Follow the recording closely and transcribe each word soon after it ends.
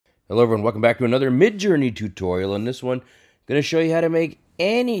Hello everyone, welcome back to another Midjourney tutorial. In this one, I'm going to show you how to make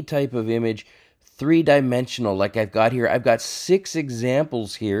any type of image three-dimensional like I've got here. I've got 6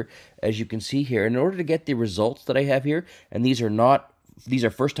 examples here, as you can see here. In order to get the results that I have here, and these are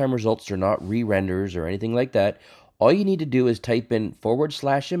first-time results, they're not re-renders or anything like that. All you need to do is type in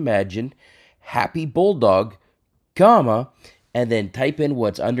 /imagine happy bulldog, comma, and then type in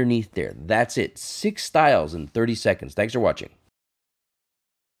what's underneath there. That's it. 6 styles in 30 seconds. Thanks for watching.